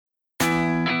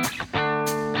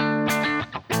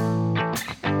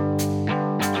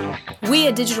We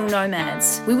are digital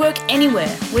nomads. We work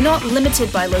anywhere. We're not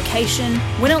limited by location.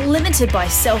 We're not limited by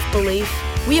self-belief.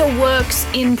 We are works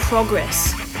in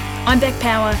progress. I'm Beck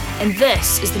Power, and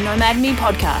this is the Nomad Me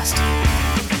podcast.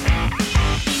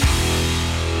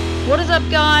 What is up,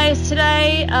 guys?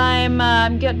 Today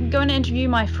I'm going to interview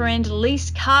my friend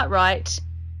Lise Cartwright.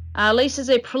 Lise is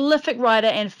a prolific writer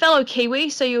and fellow Kiwi,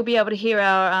 so you'll be able to hear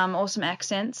our awesome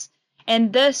accents.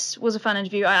 And this was a fun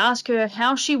interview. I asked her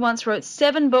how she once wrote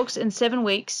 7 books in 7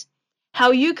 weeks, how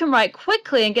you can write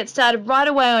quickly and get started right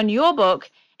away on your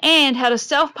book, and how to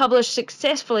self-publish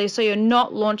successfully so you're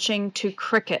not launching to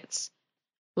crickets.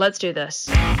 Let's do this.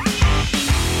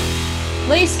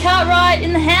 Lise Cartwright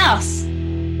in the house.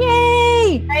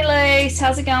 Yay! Hey Lise,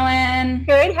 how's it going?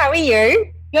 Good, how are you?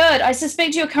 Good. I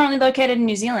suspect you're currently located in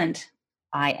New Zealand.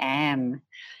 I am.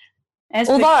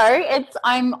 Although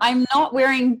I'm not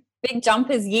wearing big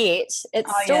jumpers yet.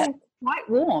 It's still quite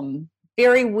warm.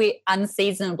 Very wet,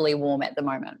 unseasonably warm at the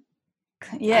moment.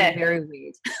 Yeah. Very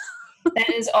weird. That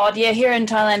is odd. Yeah, here in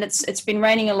Thailand it's been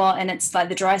raining a lot and it's like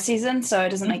the dry season, so it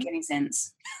doesn't make any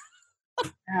sense.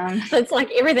 It's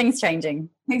like everything's changing.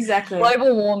 Exactly.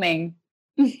 Global warming.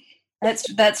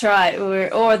 That's right.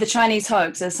 Or the Chinese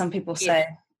hoax, as some people say.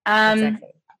 Exactly.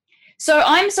 So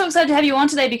I'm so excited to have you on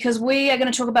today because we are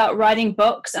going to talk about writing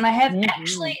books, and I have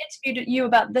actually interviewed you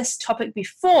about this topic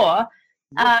before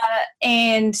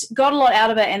and got a lot out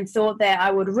of it and thought that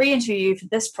I would re-interview you for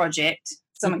this project.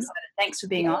 So I'm excited. Thanks for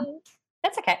being on.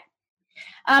 That's okay.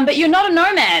 But you're not a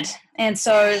nomad, and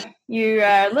so you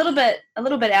are a little bit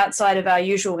outside of our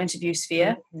usual interview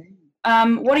sphere.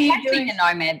 What are you doing? Being a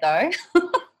nomad, though.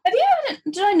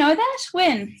 Did I know that?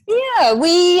 When? Yeah,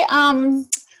 we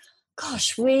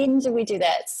when did we do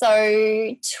that?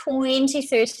 So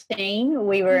 2013,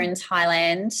 we were in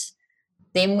Thailand.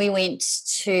 Then we went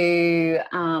to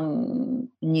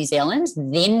New Zealand.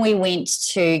 Then we went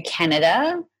to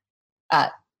Canada,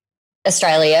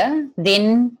 Australia,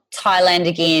 then Thailand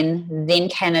again, then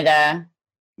Canada,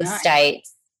 the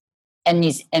States,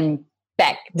 and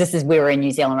back. This is where we're in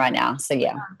New Zealand right now. So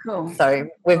yeah. Oh, cool.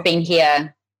 So we've been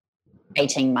here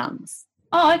 18 months.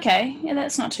 Oh, okay. Yeah,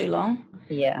 that's not too long.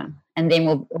 Yeah. And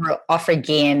then we're off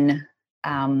again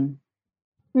June,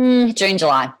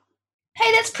 July.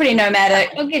 Hey, that's pretty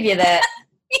nomadic. I'll give you that.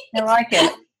 I like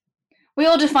it. We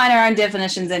all define our own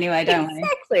definitions anyway, don't we?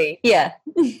 Exactly. Yeah.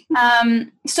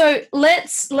 So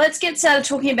let's get started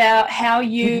talking about how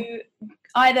you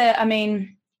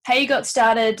how you got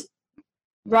started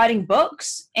writing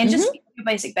books and just your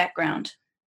basic background.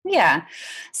 Yeah.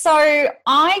 So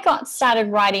I got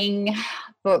started writing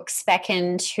books back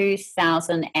in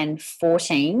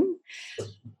 2014.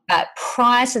 But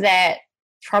prior to that,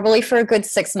 probably for a good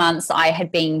 6 months, I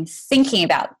had been thinking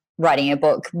about writing a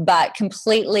book, but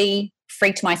completely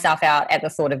freaked myself out at the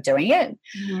thought of doing it.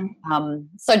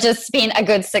 So just spent a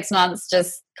good 6 months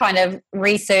just kind of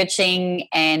researching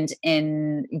and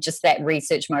in just that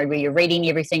research mode where you're reading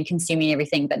everything, consuming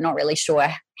everything, but not really sure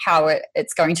how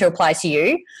it's going to apply to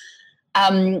you.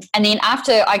 And then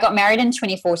after I got married in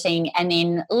 2014, and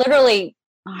then literally,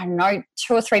 2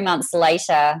 or 3 months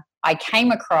later, I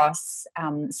came across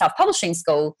self-publishing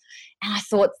school, and I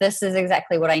thought this is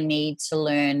exactly what I need to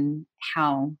learn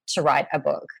how to write a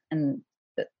book. And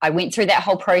I went through that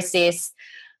whole process,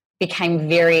 became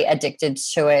very addicted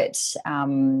to it,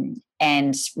 and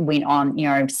went on,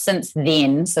 since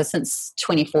then. So since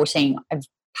 2014, I've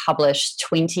published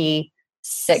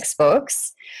 26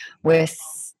 books with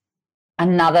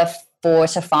another 4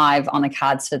 to 5 on the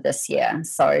cards for this year.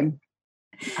 So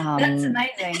that's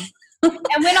amazing.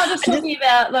 And we're not just talking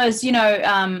about those,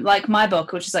 like my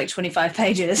book, which is like 25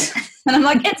 pages. And I'm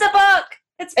like, it's a book.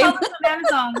 It's published on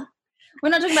Amazon. We're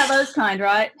not talking about those kind,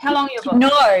 right? How long are your books?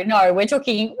 No, we're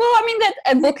talking, that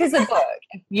a book is a book.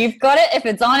 You've got it. If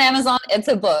it's on Amazon, it's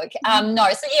a book. So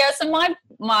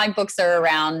my books are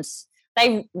around,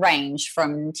 they range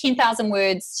from 10,000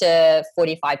 words to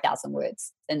 45,000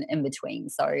 words in between.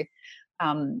 So,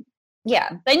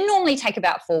 they normally take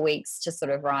about 4 weeks to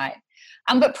sort of write.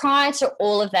 But prior to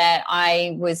all of that,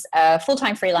 I was a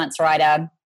full-time freelance writer.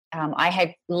 I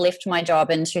had left my job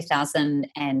in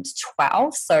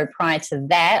 2012. So prior to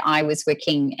that, I was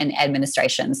working in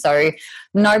administration. So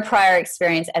no prior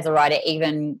experience as a writer,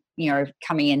 even,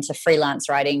 coming into freelance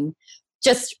writing.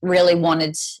 Just really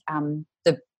wanted,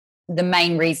 the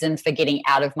main reason for getting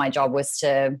out of my job was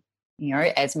to,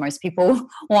 as most people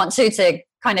want to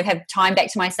kind of have time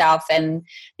back to myself and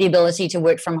the ability to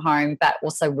work from home, but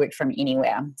also work from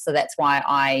anywhere. So that's why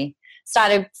I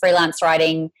started freelance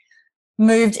writing,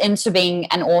 moved into being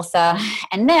an author,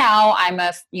 and now I'm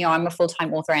a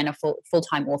full-time author and a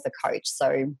full-time author coach.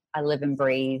 So I live and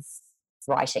breathe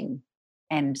writing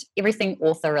and everything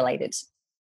author related.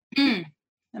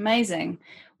 Amazing.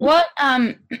 What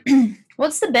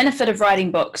what's the benefit of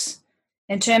writing books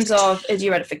in terms of, do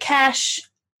you write it for cash?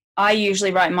 I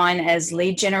usually write mine as a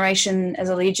lead generation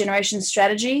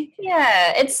strategy.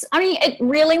 Yeah, it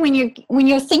really, when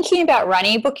you're thinking about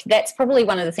writing a book, that's probably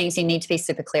one of the things you need to be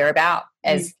super clear about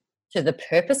as to the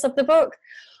purpose of the book.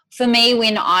 For me,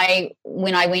 when I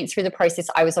went through the process,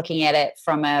 I was looking at it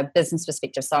from a business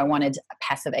perspective. So I wanted a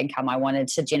passive income. I wanted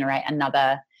to generate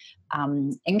another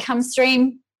income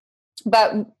stream,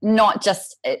 but not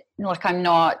just like I'm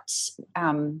not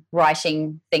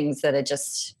writing things that are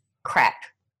just crap.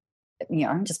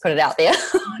 Just put it out there.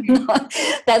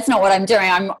 That's not what I'm doing.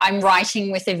 I'm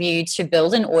writing with a view to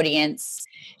build an audience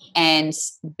and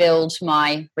build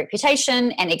my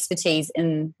reputation and expertise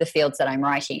in the fields that I'm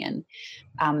writing in,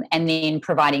 and then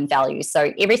providing value.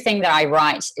 So everything that I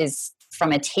write is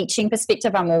from a teaching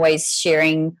perspective. I'm always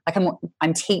sharing, like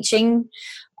I'm teaching,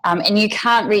 and you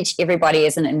can't reach everybody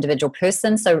as an individual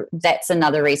person. So that's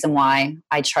another reason why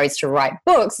I chose to write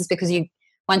books, is because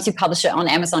once you publish it on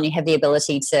Amazon, you have the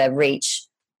ability to reach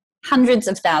hundreds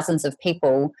of thousands of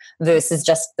people versus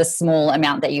just the small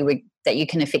amount that you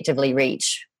can effectively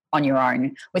reach on your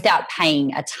own without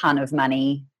paying a ton of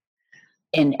money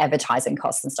in advertising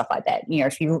costs and stuff like that.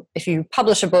 If you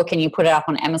publish a book and you put it up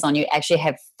on Amazon, you actually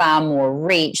have far more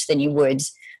reach than you would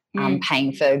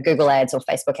paying for Google ads or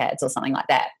Facebook ads or something like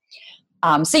that.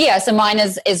 So mine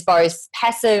is both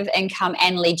passive income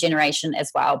and lead generation as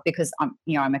well, because I'm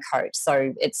a coach.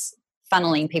 So it's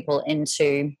funneling people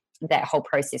into that whole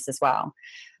process as well.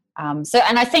 And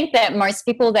I think that most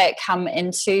people that come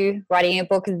into writing a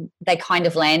book, they kind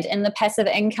of land in the passive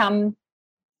income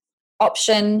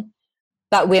option,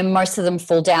 but where most of them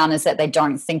fall down is that they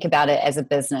don't think about it as a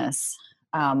business.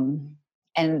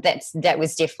 And that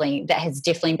has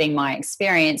definitely been my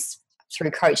experience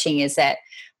through coaching, is that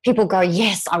people go,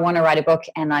 yes, I want to write a book,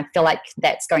 and I feel like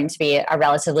that's going to be a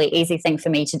relatively easy thing for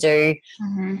me to do.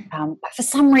 But for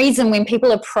some reason, when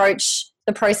people approach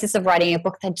the process of writing a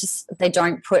book, they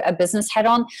don't put a business hat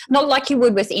on, not like you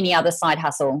would with any other side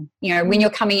hustle. When you're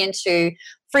coming into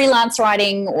freelance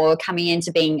writing or coming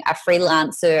into being a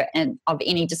freelancer of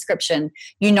any description,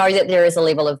 you know that there is a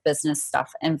level of business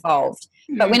stuff involved.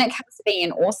 But when it comes to being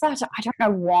an author, I don't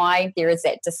know why there is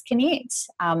that disconnect.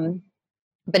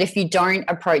 But if you don't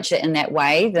approach it in that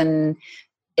way, then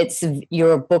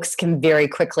your books can very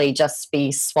quickly just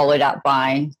be swallowed up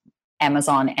by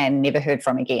Amazon and never heard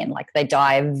from again. Like, they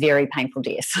die a very painful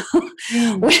death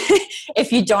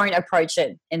if you don't approach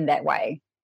it in that way.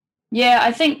 Yeah,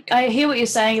 I think I hear what you're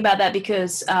saying about that,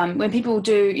 because when people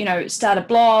do, start a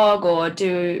blog or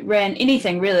run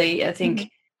anything really, I think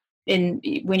when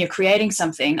you're creating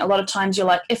something, a lot of times you're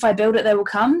like, if I build it, they will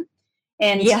come.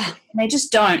 And they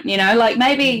just don't, like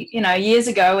maybe, years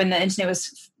ago when the internet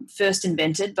was first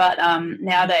invented, but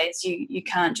nowadays you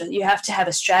can't just, you have to have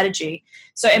a strategy.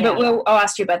 So, but I'll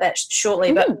ask you about that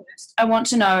shortly, but first I want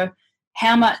to know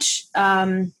how much,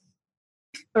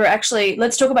 or actually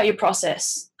let's talk about your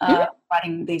process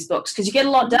writing these books, because you get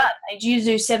a lot done. Did you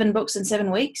do 7 books in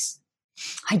 7 weeks?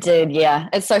 I did, yeah.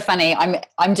 It's so funny.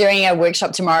 I'm doing a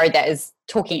workshop tomorrow that is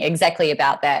talking exactly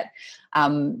about that.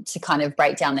 To kind of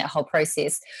break down that whole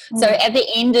process. So at the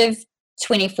end of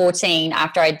 2014,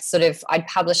 after I'd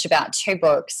published about 2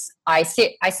 books, I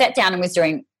sat down and was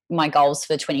doing my goals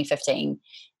for 2015,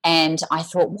 and I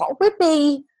thought, what would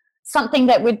be something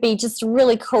that would be just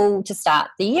really cool to start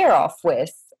the year off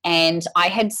with? And I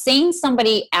had seen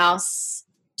somebody else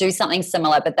do something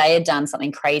similar, but they had done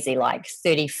something crazy, like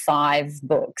 35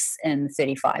 books in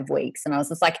 35 weeks, and I was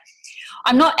just like,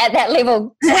 I'm not at that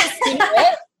level just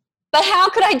yet. But how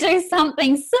could I do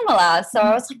something similar? So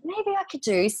I was like, maybe I could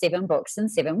do 7 books in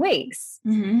 7 weeks.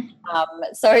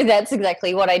 So that's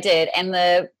exactly what I did. And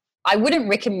I wouldn't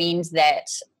recommend that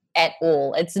at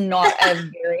all. It's not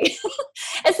a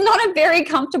very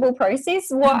comfortable process.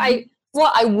 What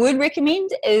I would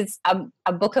recommend is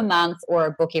a book a month or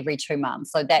a book every 2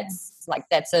 months. So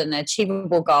that's an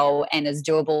achievable goal and is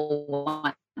doable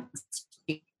once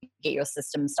you get your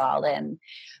system styled in.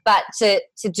 But to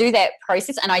do that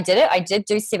process, and I did it, I did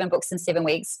do 7 books in 7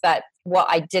 weeks, but what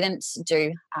I didn't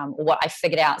do, or what I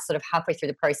figured out sort of halfway through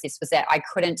the process, was that I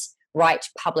couldn't write,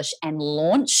 publish, and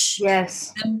launch.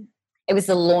 Yes. It was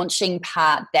the launching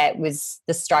part that was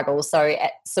the struggle. So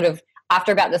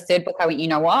after about the 3rd book, I went, you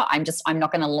know what, I'm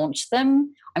not going to launch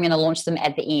them. I'm going to launch them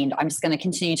at the end. I'm just going to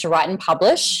continue to write and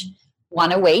publish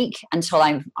 1 a week until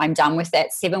I'm done with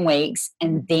that 7 weeks,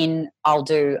 and then I'll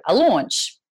do a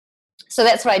launch. So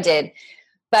that's what I did.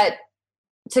 But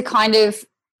to kind of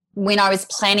when I was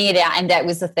planning it out, and that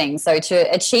was the thing. So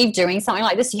to achieve doing something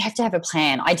like this, you have to have a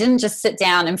plan. I didn't just sit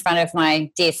down in front of my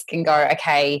desk and go,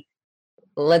 okay,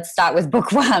 let's start with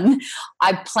book one.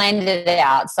 I planned it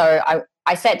out. So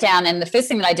I sat down, and the first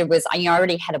thing that I did was I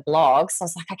already had a blog. So I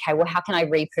was like, okay, well, how can I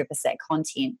repurpose that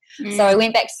content? So I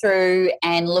went back through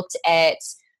and looked at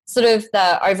sort of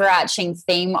the overarching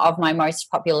theme of my most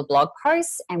popular blog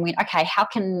posts and went, okay, how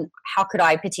could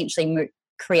I potentially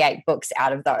create books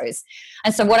out of those?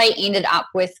 And so what I ended up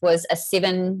with was a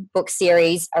 7-book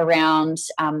series around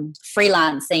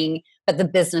freelancing, but the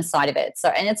business side of it. So,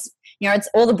 and it's, it's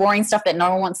all the boring stuff that no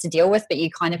one wants to deal with, but you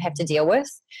kind of have to deal with.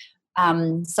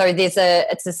 So it's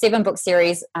a 7-book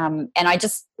series, and I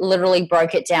just literally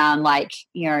broke it down, like,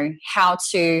 how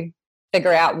to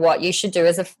figure out what you should do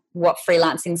what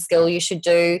freelancing skill you should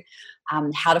do,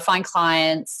 how to find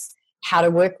clients, how to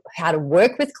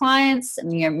work with clients,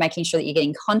 and making sure that you're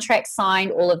getting contracts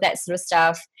signed, all of that sort of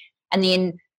stuff, and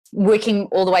then working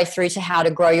all the way through to how to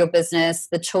grow your business,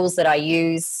 the tools that I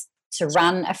use to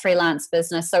run a freelance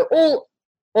business. So all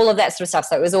of that sort of stuff.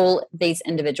 So it was all these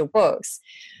individual books.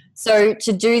 So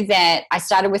to do that, I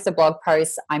started with the blog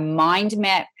posts. I mind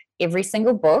map every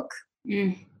single book,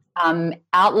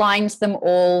 outlined them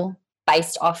all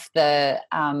based off the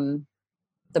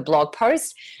blog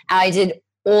post. And I did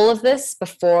all of this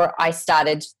before I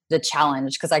started the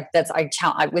challenge, because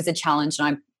it was a challenge,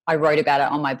 and I wrote about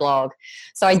it on my blog.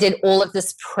 So I did all of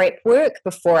this prep work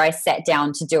before I sat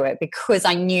down to do it, because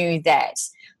I knew that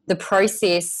the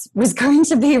process was going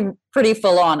to be pretty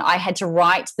full on. I had to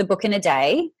write the book in a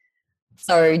day.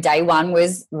 So day one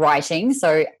was writing.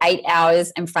 So 8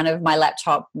 hours in front of my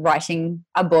laptop writing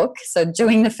a book. So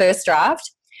doing the first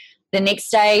draft. The next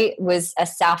day was a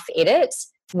self-edit,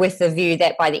 with the view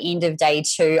that by the end of day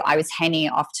 2, I was handing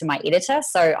it off to my editor.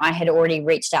 So I had already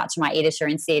reached out to my editor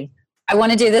and said, I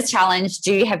want to do this challenge.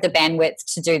 Do you have the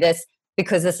bandwidth to do this?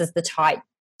 Because this is the tight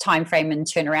time frame and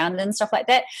turnaround and stuff like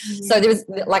that. Mm-hmm. So there was,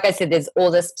 like I said, there's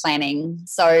all this planning.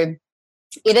 So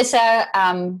editor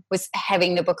was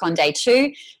having the book on day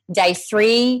 2. Day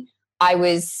 3, I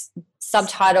was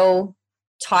subtitle,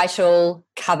 title,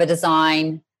 cover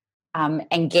design,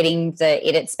 and getting the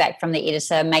edits back from the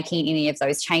editor, making any of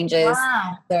those changes.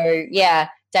 Wow. So yeah,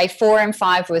 day 4 and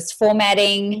 5 was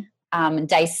formatting.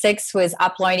 Day 6 was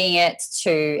uploading it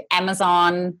to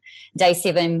Amazon. Day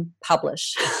 7,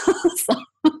 publish.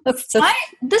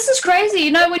 This is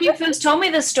crazy. When you first told me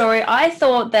this story, I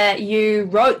thought that you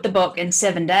wrote the book in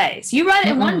 7 days. You wrote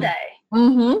it in 1 day.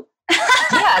 Mm-hmm.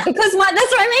 Yeah, because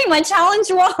that's what I mean. My challenge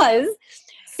was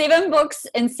 7 books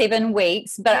in 7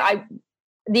 weeks, but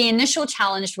the initial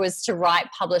challenge was to write,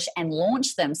 publish, and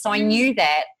launch them. So I knew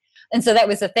that. And so that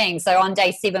was the thing. So on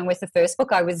day 7 with the first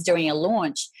book, I was doing a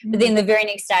launch. But then the very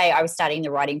next day, I was starting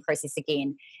the writing process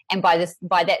again. And by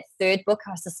that 3rd book,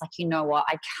 I was just like, you know what?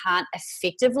 I can't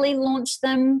effectively launch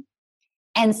them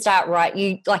and start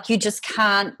writing. You just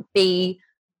can't be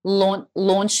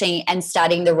launching and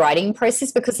starting the writing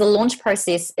process, because the launch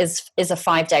process is a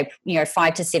 5-day,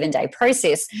 5 to 7 day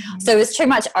process. Mm-hmm. So there's too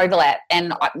much overlap,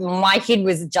 and my head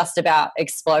was just about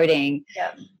exploding.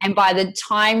 Yeah. And by the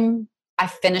time I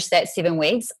finished that 7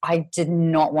 weeks, I did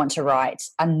not want to write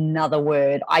another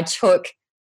word. I took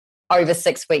over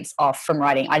 6 weeks off from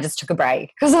writing. I just took a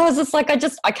break, because I was just like, I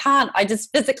just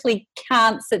physically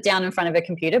can't sit down in front of a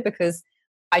computer, because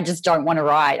I just don't want to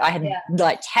write. I had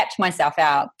tapped myself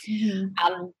out.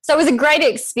 Mm-hmm. So it was a great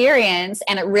experience,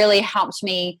 and it really helped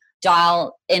me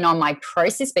dial in on my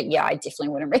process. But yeah, I definitely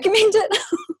wouldn't recommend it.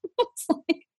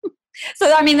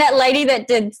 So, I mean, that lady that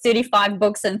did 35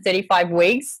 books in 35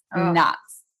 weeks, nuts.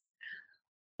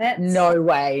 No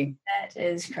way. That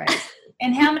is crazy.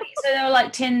 And how many? So there were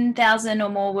like 10,000 or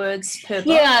more words per book?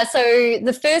 Yeah, so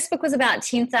the first book was about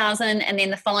 10,000, and then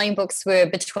the following books were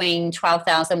between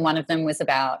 12,000. One of them was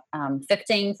about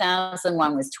 15,000.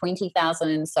 One was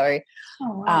 20,000. So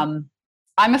I'm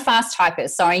a fast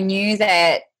typist, so I knew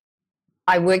that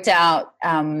I worked out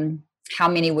how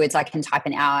many words I can type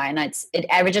an hour, and it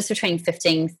averages between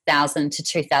 15,000 to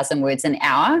 2,000 words an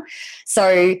hour.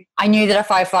 So I knew that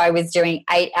if I was doing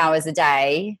 8 hours a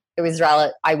day,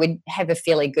 I would have a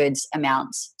fairly good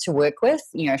amount to work with,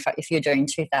 if you're doing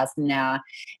 2,000 an hour.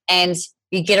 And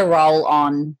you get a roll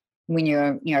on when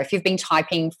if you've been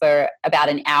typing for about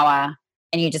an hour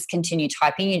and you just continue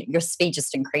typing, your speed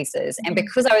just increases. Mm-hmm. And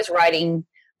because I was writing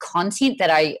content that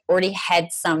I already had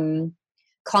some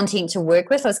content to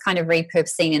work with, I was kind of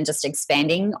repurposing and just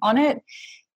expanding on it.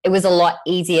 It was a lot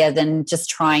easier than just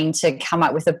trying to come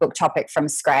up with a book topic from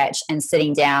scratch and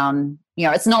sitting down.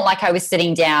 It's not like I was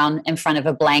sitting down in front of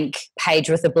a blank page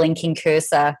with a blinking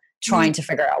cursor trying to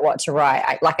figure out what to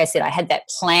write. Like I said, I had that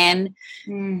plan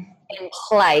in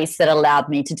place that allowed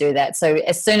me to do that. So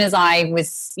as soon as I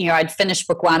was, I'd finished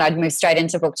book 1, I'd move straight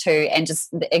into book 2, and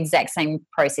just the exact same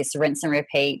process, rinse and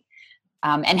repeat.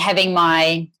 And having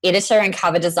my editor and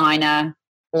cover designer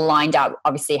lined up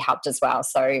obviously helped as well.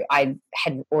 So I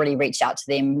had already reached out to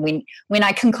them. When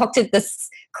I concocted this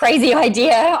crazy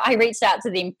idea, I reached out to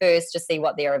them first to see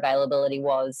what their availability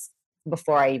was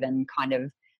before I even kind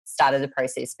of started the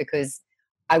process, because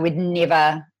I would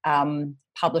never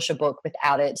publish a book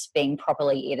without it being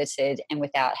properly edited and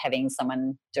without having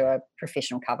someone do a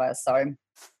professional cover. So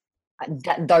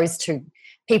those two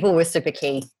people were super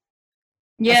key,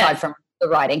 aside from the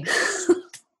writing.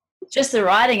 Just the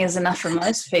writing is enough for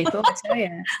most people, I tell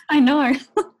you. I know.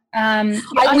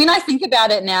 When I think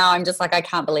about it now, I'm just like, I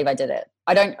can't believe I did it.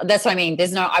 That's what I mean.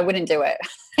 I wouldn't do it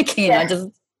again. Yeah.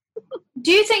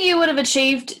 Do you think you would have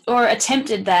achieved or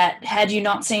attempted that had you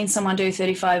not seen someone do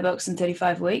 35 books in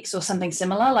 35 weeks or something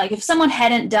similar? Like if someone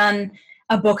hadn't done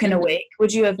a book in a week,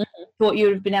 would you have thought you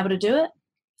would have been able to do it?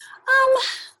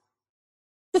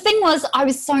 The thing was, I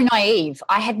was so naive.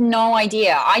 I had no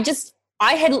idea. I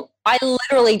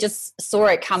literally just saw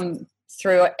it come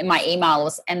through in my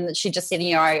emails, and she just said,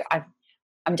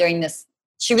 I'm doing this.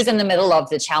 She was in the middle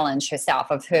of the challenge herself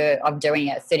of doing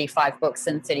it 35 books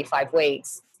in 35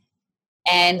 weeks.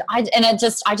 And I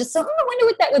just thought, I wonder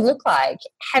what that would look like,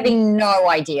 having no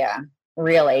idea,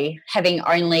 really, having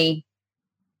only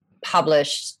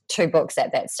published 2 books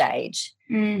at that stage.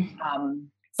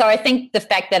 So I think the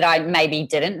fact that I maybe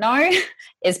didn't know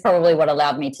is probably what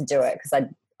allowed me to do it, because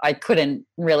I couldn't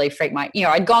really freak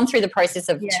I'd gone through the process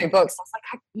of 2 books. I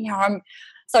was like,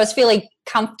 so I was fairly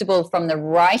comfortable from the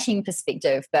writing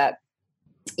perspective, but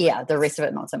the rest of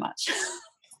it, not so much.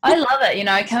 I love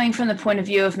it, coming from the point of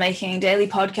view of making daily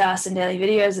podcasts and daily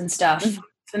videos and stuff.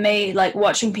 For me, like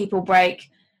watching people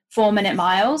break 4-minute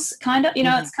miles, kind of,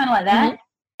 it's kind of like that.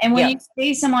 And when you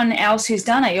see someone else who's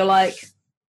done it, you're like,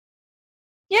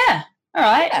 yeah, all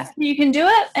right, you can do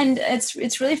it. And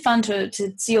it's really fun to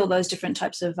see all those different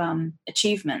types of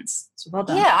achievements. So well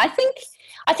done. Yeah, I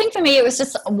think for me it was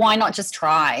just, why not just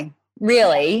try?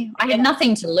 Really, I had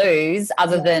nothing to lose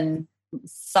other than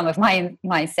some of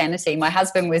my sanity. My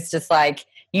husband was just like,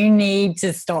 you need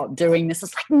to stop doing this.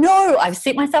 It's like, no, I've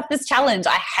set myself this challenge.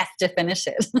 I have to finish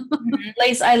it.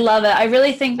 Lise, I love it. I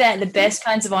really think that the best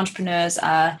kinds of entrepreneurs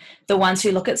are the ones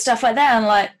who look at stuff like that and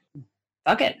like,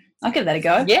 fuck it, I'll give that a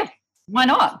go. Yeah, why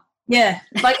not? Yeah,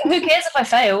 like who cares if I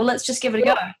fail? Let's just give it a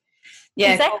go.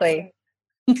 Yeah, exactly.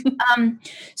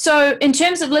 So in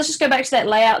terms of, let's just go back to that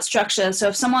layout structure. So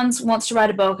if someone wants to write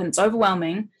a book and it's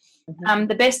overwhelming,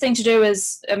 the best thing to do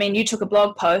is, you took a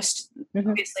blog post,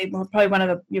 obviously probably one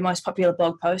of your most popular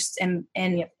blog posts, and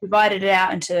divided it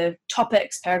out into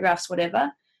topics, paragraphs,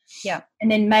 whatever. Yeah.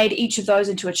 And then made each of those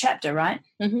into a chapter, right?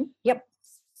 Yep.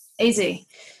 Easy.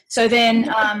 So then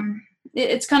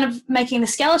it's kind of making the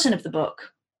skeleton of the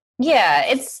book. Yeah,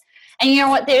 and you know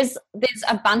what, there's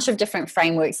a bunch of different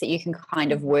frameworks that you can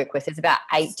kind of work with. There's about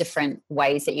 8 different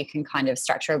ways that you can kind of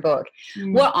structure a book.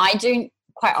 What I do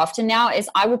quite often now is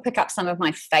I will pick up some of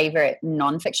my favorite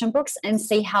nonfiction books and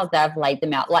see how they've laid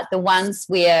them out, like the ones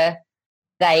where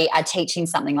they are teaching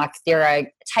something, like there are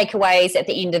takeaways at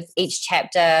the end of each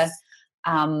chapter,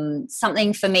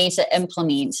 something for me to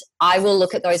implement. I will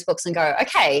look at those books and go,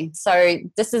 okay, so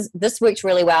this worked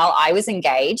really well. I was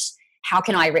engaged. How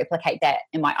can I replicate that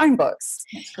in my own books?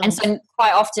 Cool. And so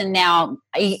quite often now,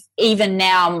 even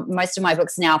now, most of my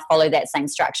books now follow that same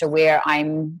structure where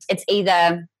it's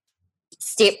either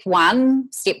step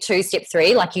 1, step 2, step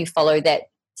 3, like you follow that,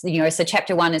 so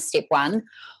chapter 1 is step 1,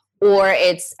 or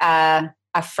it's a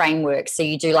framework. So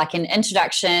you do like an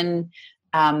introduction,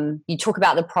 you talk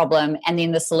about the problem, and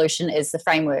then the solution is the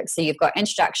framework. So you've got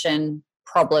introduction,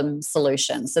 problem,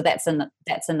 solution. So that's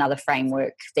another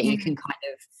framework that you can kind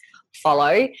of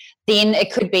follow. Then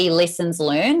it could be lessons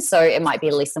learned. So it might be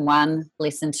lesson 1,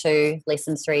 lesson 2,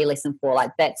 lesson 3, lesson 4.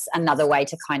 Like that's another way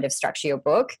to kind of structure your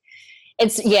book.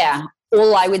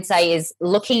 All I would say is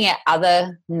looking at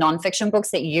other nonfiction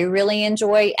books that you really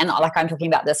enjoy, and like I'm talking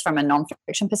about this from a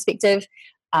nonfiction perspective,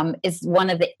 is one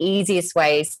of the easiest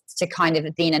ways to kind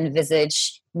of then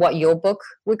envisage what your book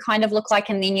would kind of look like,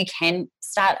 and then you can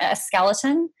start a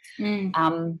skeleton.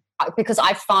 Because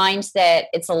I find that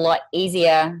it's a lot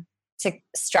easier to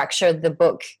structure the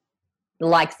book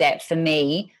like that for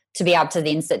me, to be able to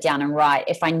then sit down and write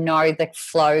if I know the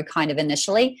flow kind of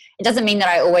initially. It doesn't mean that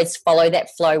I always follow that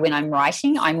flow when I'm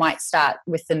writing. I might start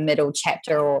with the middle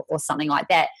chapter or something like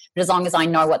that. But as long as I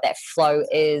know what that flow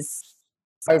is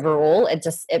overall,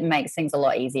 it makes things a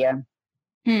lot easier.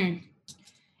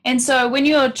 And so when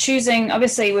you're choosing,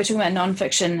 obviously we're talking about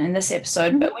nonfiction in this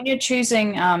episode, but when you're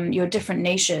choosing your different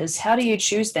niches, how do you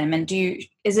choose them? And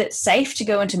is it safe to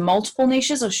go into multiple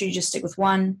niches, or should you just stick with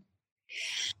one?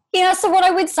 Yeah, so what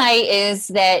I would say is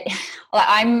that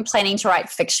I'm planning to write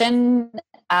fiction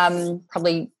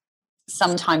probably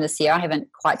sometime this year. I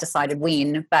haven't quite decided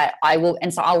when, but I will,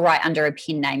 and so I'll write under a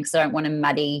pen name because I don't want to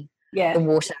muddy the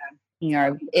water. You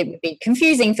know, it would be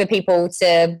confusing for people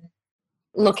to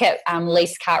look at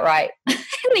Lise Cartwright and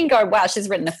then go, wow, she's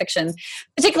written a fiction,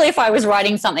 particularly if I was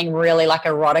writing something really like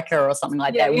erotica or something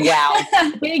like that. Wow,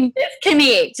 big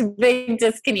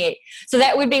disconnect. So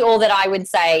that would be all that I would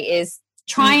say is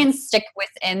try and stick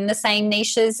within the same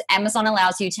niches. Amazon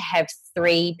allows you to have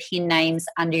 3 pen names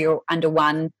under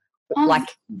one like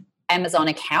Amazon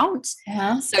account.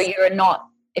 So you're not,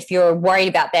 if you're worried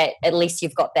about that, at least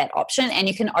you've got that option, and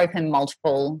you can open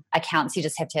multiple accounts. You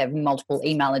just have to have multiple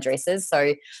email addresses.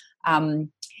 So,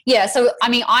 so, I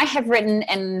mean, I have written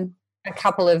in a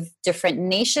couple of different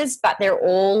niches, but they're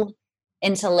all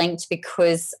interlinked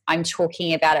because I'm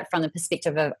talking about it from the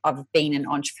perspective of being an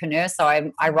entrepreneur. So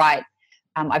I write,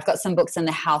 I've got some books in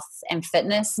the health and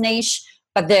fitness niche,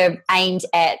 but they're aimed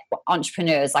at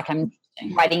entrepreneurs. Like I'm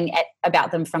writing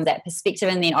about them from that perspective,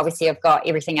 and then obviously I've got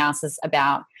everything else is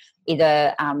about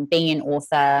either being an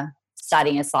author,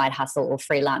 starting a side hustle, or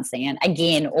freelancing, and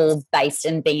again all based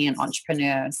in being an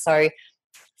entrepreneur. So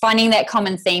finding that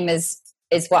common theme is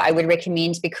what I would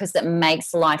recommend, because it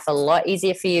makes life a lot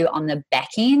easier for you on the back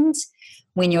end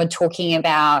when you're talking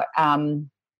about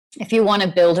if you want to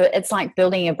build it. It's like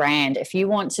building a brand. If you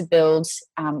want to build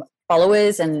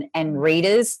followers and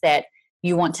readers that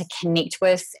you want to connect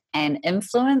with and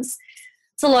influence,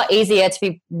 it's a lot easier to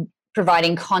be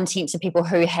providing content to people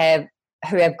who have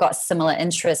got similar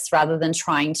interests, rather than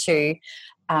trying to,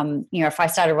 if I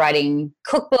started writing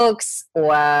cookbooks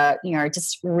or,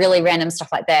 just really random stuff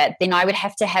like that, then I would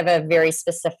have to have a very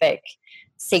specific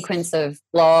sequence of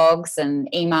blogs and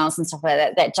emails and stuff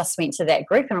like that just went to that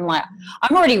group. And I'm like,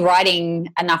 I'm already writing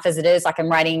enough as it is. Like I'm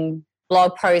writing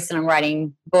blog posts and I'm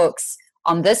writing books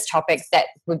on this topic. That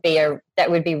would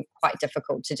be quite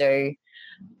difficult to do.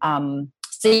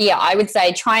 So yeah, I would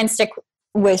say try and stick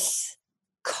with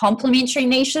complementary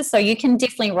niches. So you can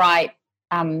definitely write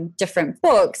different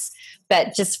books,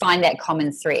 but just find that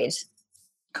common thread.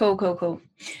 Cool.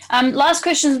 Last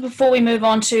questions before we move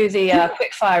on to the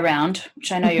quick fire round,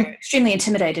 which I know you're extremely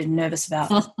intimidated and nervous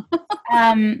about.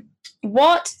 How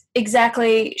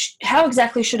exactly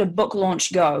should a book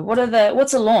launch go?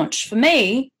 What's a launch? For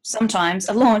me, sometimes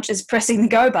a launch is pressing the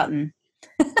go button.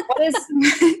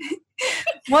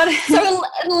 So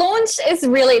launch is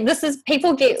really,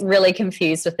 people get really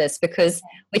confused with this, because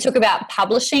we talk about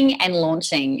publishing and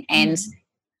launching, and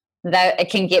it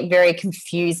can get very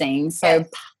confusing. So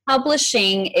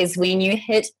publishing is when you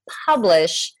hit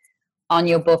publish on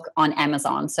your book on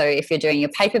Amazon. So if you're doing your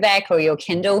paperback or your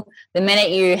Kindle, the minute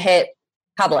you hit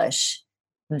publish,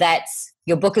 that's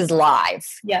your book is live.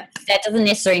 Yeah. That doesn't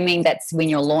necessarily mean that's when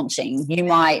you're launching. You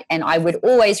might, and I would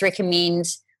always recommend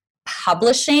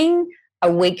publishing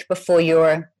a week before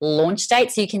your launch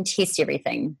date so you can test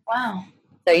everything. Wow.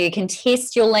 So you can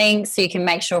test your links, so you can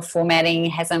make sure formatting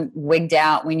hasn't wigged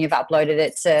out when you've uploaded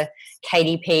it to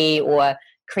KDP, or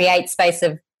CreateSpace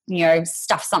of,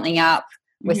 stuff something up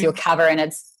with your cover and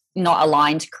it's not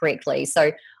aligned correctly.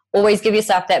 So always give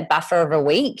yourself that buffer of a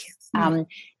week. And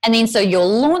then so your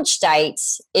launch date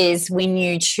is when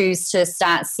you choose to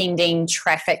start sending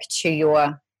traffic to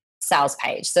your sales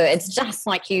page. So it's just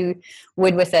like you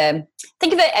would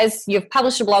think of it as you've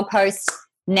published a blog post,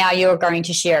 now you're going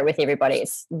to share it with everybody.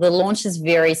 The launch is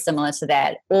very similar to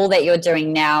that. All that you're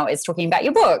doing now is talking about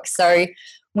your book. So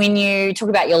when you talk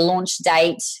about your launch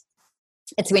date,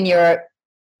 it's when you're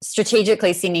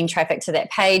strategically sending traffic to that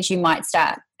page. You might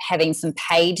start having some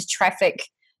paid traffic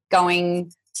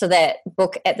going to that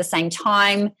book at the same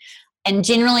time. And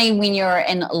generally when you're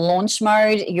in launch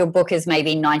mode, your book is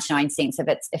maybe 99 cents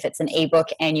if it's an ebook,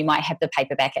 and you might have the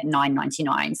paperback at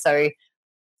 $9.99. So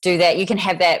do that. You can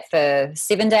have that for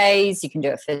 7 days. You can do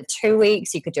it for 2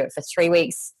 weeks. You could do it for 3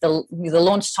 weeks. The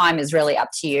launch time is really up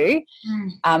to you.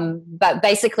 But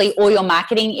basically all your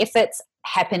marketing efforts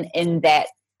happen in that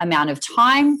amount of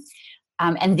time.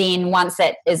 And then once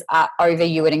that is over,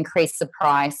 you would increase the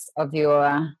price of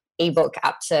your ebook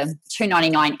up to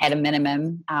 $2.99 at a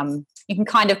minimum. You can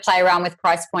kind of play around with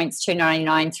price points, $2.99,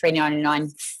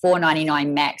 $3.99,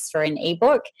 $4.99 max for an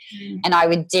ebook. And I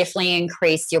would definitely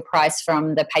increase your price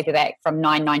from the paperback from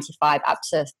 $9.95 up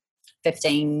to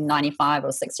 $15.95 or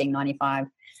 $16.95.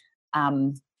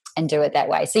 And and do it that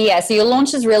way. So your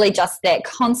launch is really just that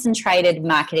concentrated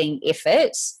marketing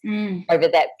effort over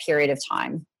that period of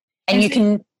time. And you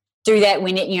can do that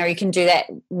when you can do that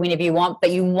whenever you want, but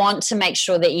you want to make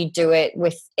sure that you do it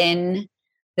within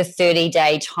the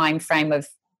 30-day time frame of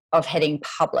hitting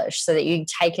publish, so that you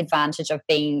take advantage of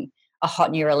being a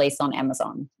hot new release on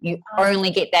Amazon. You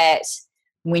only get that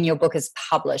when your book is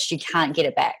published. You can't get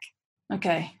it back.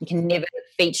 Okay. You can never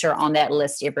feature on that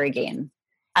list ever again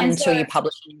until you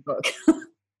publish a new book.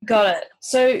 Got it.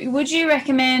 So would you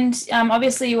recommend,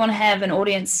 obviously you want to have an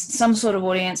audience, some sort of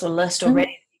audience or list already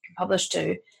that you can publish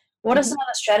to. What are some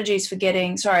other strategies for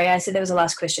getting, sorry, I said that was the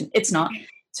last question. It's not.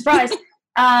 Surprise.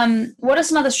 What are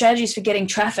some other strategies for getting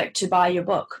traffic to buy your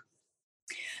book?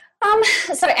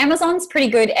 So Amazon's pretty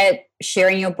good at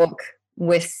sharing your book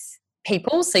with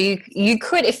people. So you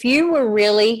could, if you were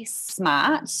really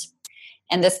smart,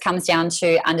 and this comes down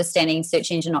to understanding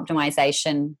search engine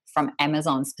optimization from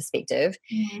Amazon's perspective,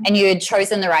 and you had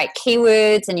chosen the right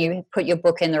keywords and you put your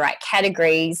book in the right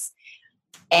categories,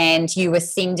 and you were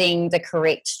sending the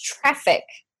correct traffic,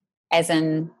 as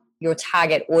in your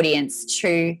target audience,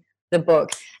 to the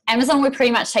book, Amazon would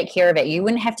pretty much take care of it. You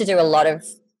wouldn't have to do a lot of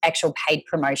actual paid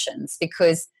promotions,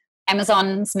 because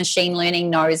Amazon's machine learning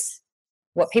knows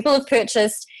what people have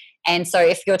purchased. And so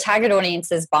if your target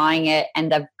audience is buying it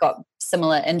and they've got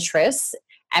similar interests,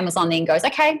 Amazon then goes,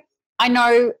 okay, I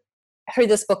know who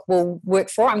this book will work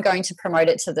for. I'm going to promote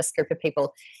it to this group of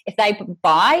people. If they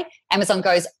buy, Amazon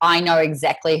goes, I know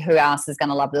exactly who else is going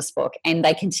to love this book. And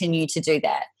they continue to do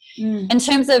that. In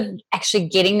terms of actually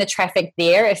getting the traffic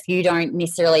there, if you don't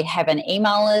necessarily have an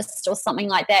email list or something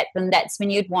like that, then that's when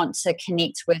you'd want to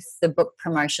connect with the book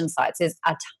promotion sites. There's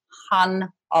a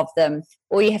ton of them.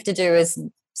 All you have to do is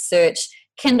search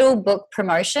Kindle book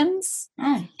promotions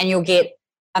and you'll get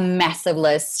a massive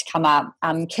list come up.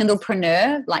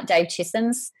 Kindlepreneur, like Dave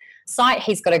Chesson's site,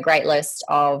 he's got a great list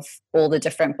of all the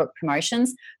different book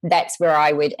promotions. That's where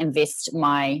I would invest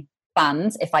my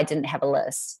funds if I didn't have a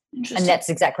list. And that's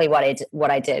exactly what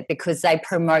I did, because they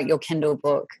promote your Kindle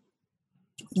book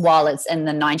while it's in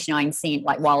the 99 cent,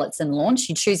 like while it's in launch.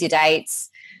 You choose your dates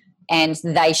and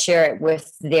they share it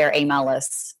with their email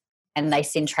lists and they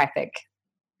send traffic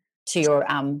to your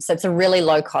so it's a really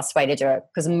low cost way to do it,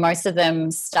 because most of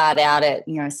them start out at,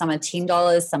 some are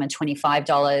 $10, some are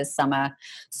 $25, some are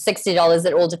 $60.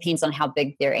 It all depends on how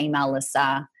big their email lists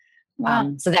are.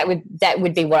 Wow. So that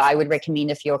would be what I would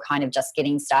recommend if you're kind of just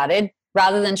getting started,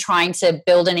 rather than trying to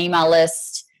build an email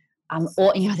list.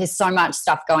 Or there's so much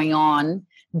stuff going on.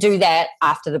 Do that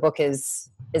after the book is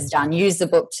done. Use the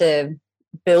book to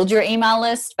build your email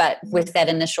list, but with that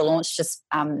initial launch, just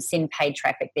send paid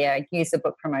traffic there. Use the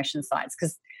book promotion sites,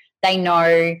 because they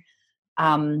know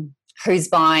who's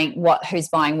buying what.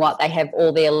 They have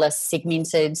all their lists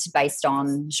segmented based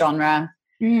on genre.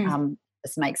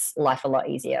 This makes life a lot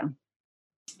easier.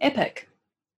 Epic.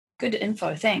 Good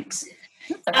info. Thanks.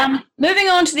 Moving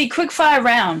on to the quickfire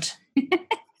round.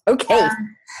 Okay.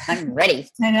 I'm ready.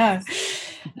 I know.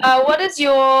 What is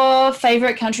your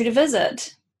favorite country to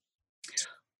visit?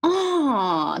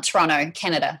 Oh, Toronto,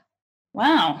 Canada.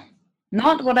 Wow.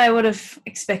 Not what I would have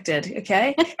expected.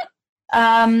 Okay.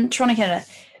 Toronto, Canada.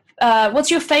 What's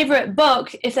your favorite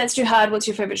book? If that's too hard, what's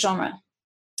your favorite genre?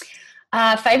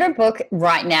 Favorite book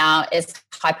right now is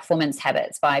High Performance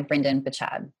Habits by Brendon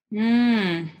Burchard.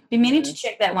 Been meaning to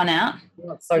check that one out.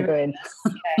 It's so good.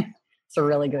 Okay. It's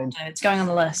really good. It's going on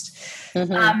the list.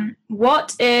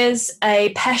 What is a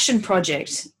passion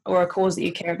project or a cause that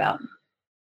you care about?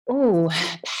 Oh,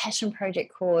 passion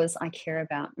project, cause I care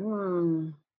about.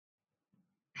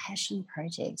 Passion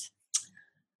project.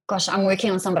 Gosh, I'm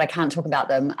working on some, but I can't talk about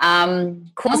them.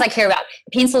 Cause I care about,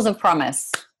 Pencils of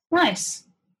Promise. Nice.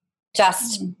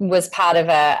 Just was part of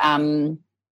a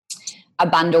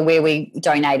bundle where we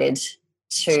donated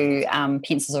to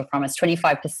Pencils of Promise,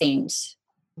 25%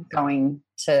 going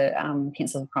to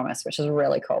Pencils of Promise, which is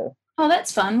really cool. Oh,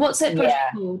 that's fun. What's that project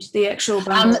called? The actual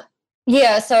bundle?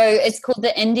 So it's called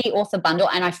the Indie Author Bundle,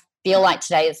 and I feel like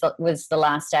today was the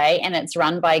last day, and it's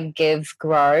run by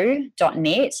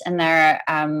GiveGrow.net, and they're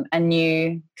a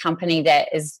new company that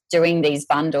is doing these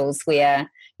bundles where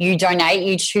you donate,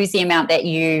 you choose the amount that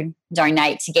you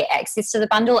donate to get access to the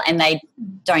bundle, and they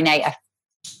donate a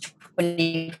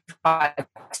 25%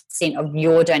 of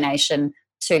your donation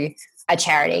to a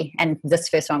charity. And this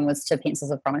first one was to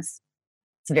Pencils of Promise.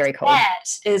 It's very cool. That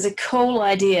is a cool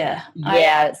idea.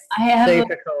 Yeah, I have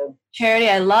super cool charity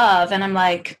I love, and I'm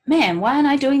like, man, why aren't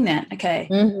I doing that? Okay.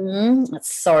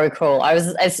 That's so cool.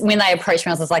 When they approached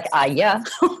me, I was like, yeah,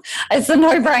 it's a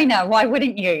no-brainer. Why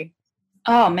wouldn't you?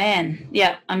 Oh man,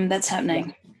 yeah, that's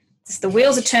happening. The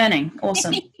wheels are turning.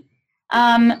 Awesome.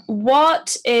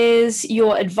 What is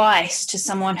your advice to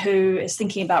someone who is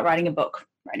thinking about writing a book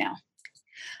right now?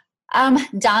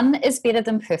 Done is better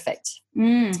than perfect.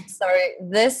 So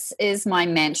this is my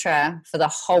mantra for the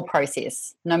whole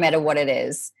process, no matter what it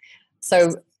is.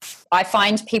 So I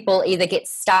find people either get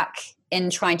stuck in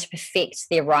trying to perfect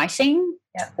their writing,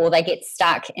 or they get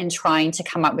stuck in trying to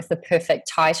come up with the perfect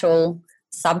title,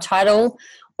 subtitle,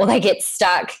 or they get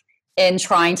stuck in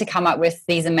trying to come up with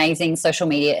these amazing social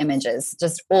media images,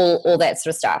 just all that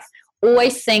sort of stuff.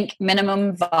 Always think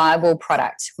minimum viable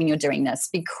product when you're doing this,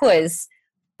 because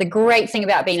the great thing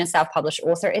about being a self-published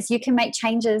author is you can make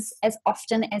changes as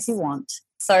often as you want.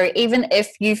 So even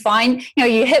if you find,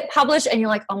 you hit publish and you're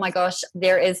like, oh my gosh,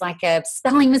 there is like a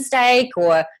spelling mistake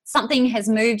or something has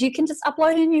moved, you can just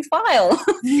upload a new file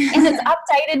and it's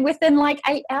updated within like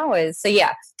 8 hours. So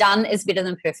yeah, done is better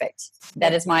than perfect.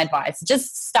 That is my advice.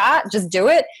 Just start, just do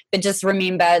it, but just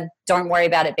remember, don't worry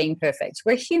about it being perfect.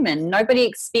 We're human. Nobody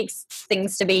expects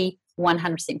things to be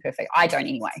 100% perfect. I don't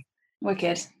anyway.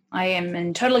 Wicked. I am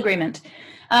in total agreement.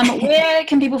 Where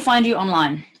can people find you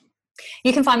online?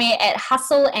 You can find me at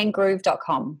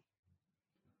hustleandgroove.com.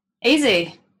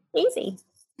 Easy.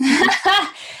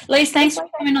 Lise, thanks for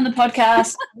coming on the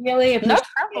podcast. Really appreciate it.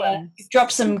 No problem. You've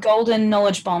dropped some golden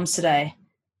knowledge bombs today.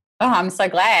 Oh, I'm so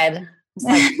glad. It's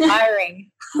like tiring.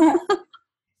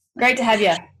 Great to have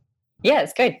you. Yeah,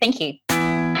 it's good. Thank you.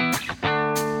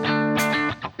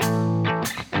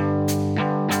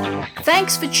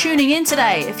 Thanks for tuning in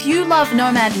today. If you love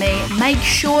Nomad Me, make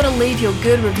sure to leave your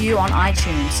good review on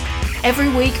iTunes. Every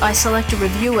week I select a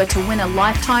reviewer to win a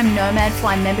lifetime Nomad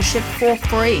Fly membership for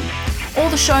free. All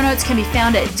the show notes can be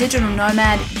found at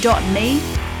digitalnomad.me.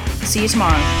 See you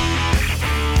tomorrow.